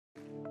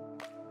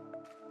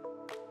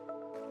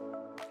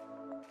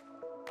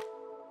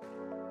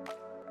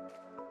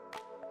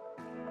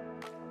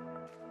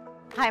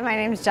Hi, my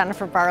name is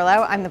Jennifer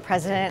Barlow. I'm the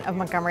president of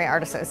Montgomery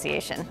Art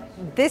Association.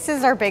 This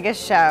is our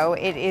biggest show.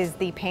 It is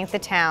the Paint the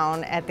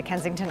Town at the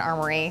Kensington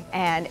Armory,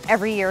 and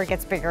every year it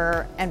gets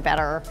bigger and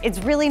better. It's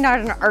really not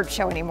an art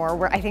show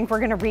anymore. I think we're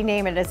going to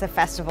rename it as a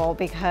festival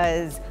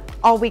because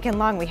all weekend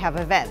long we have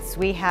events.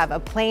 We have a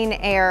plein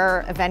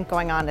air event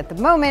going on at the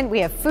moment. We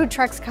have food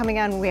trucks coming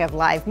on. We have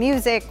live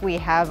music. We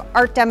have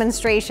art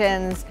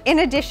demonstrations. In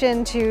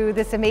addition to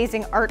this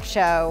amazing art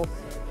show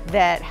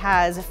that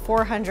has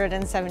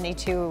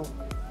 472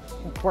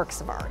 works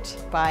of art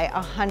by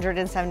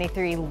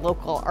 173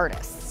 local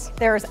artists.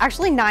 There's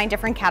actually 9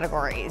 different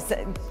categories,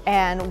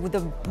 and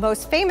the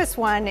most famous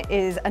one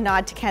is a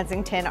nod to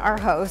Kensington, our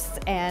hosts,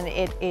 and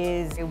it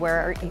is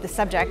where the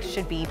subject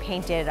should be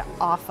painted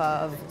off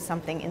of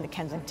something in the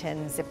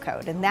Kensington zip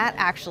code, and that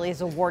actually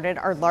is awarded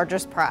our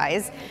largest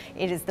prize.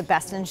 It is the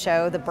Best in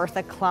Show, the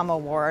Bertha Klum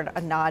Award,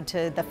 a nod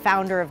to the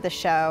founder of the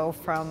show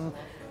from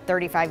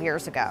 35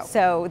 years ago.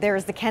 So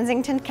there's the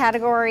Kensington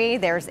category,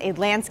 there's a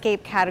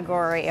landscape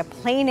category, a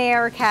plein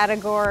air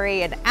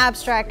category, an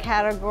abstract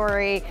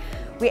category.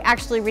 We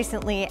actually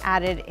recently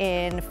added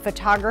in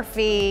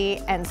photography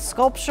and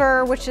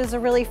sculpture, which is a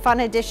really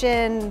fun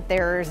addition.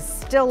 There's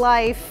still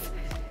life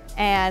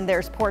and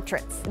there's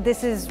portraits.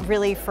 This is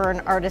really for an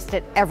artist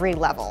at every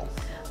level.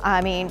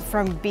 I mean,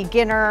 from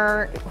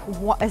beginner,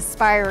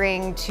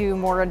 aspiring to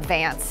more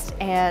advanced.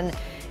 And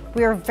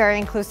we are a very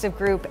inclusive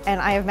group,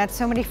 and I have met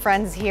so many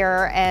friends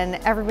here, and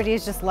everybody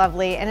is just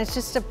lovely, and it's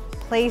just a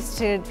place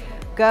to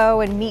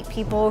go and meet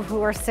people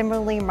who are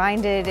similarly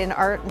minded in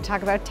art and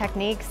talk about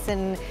techniques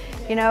and,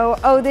 you know,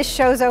 oh, this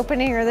show's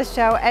opening or this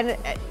show, and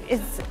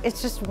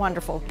it's just a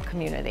wonderful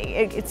community.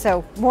 It's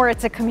a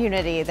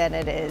community than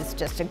it is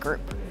just a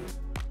group.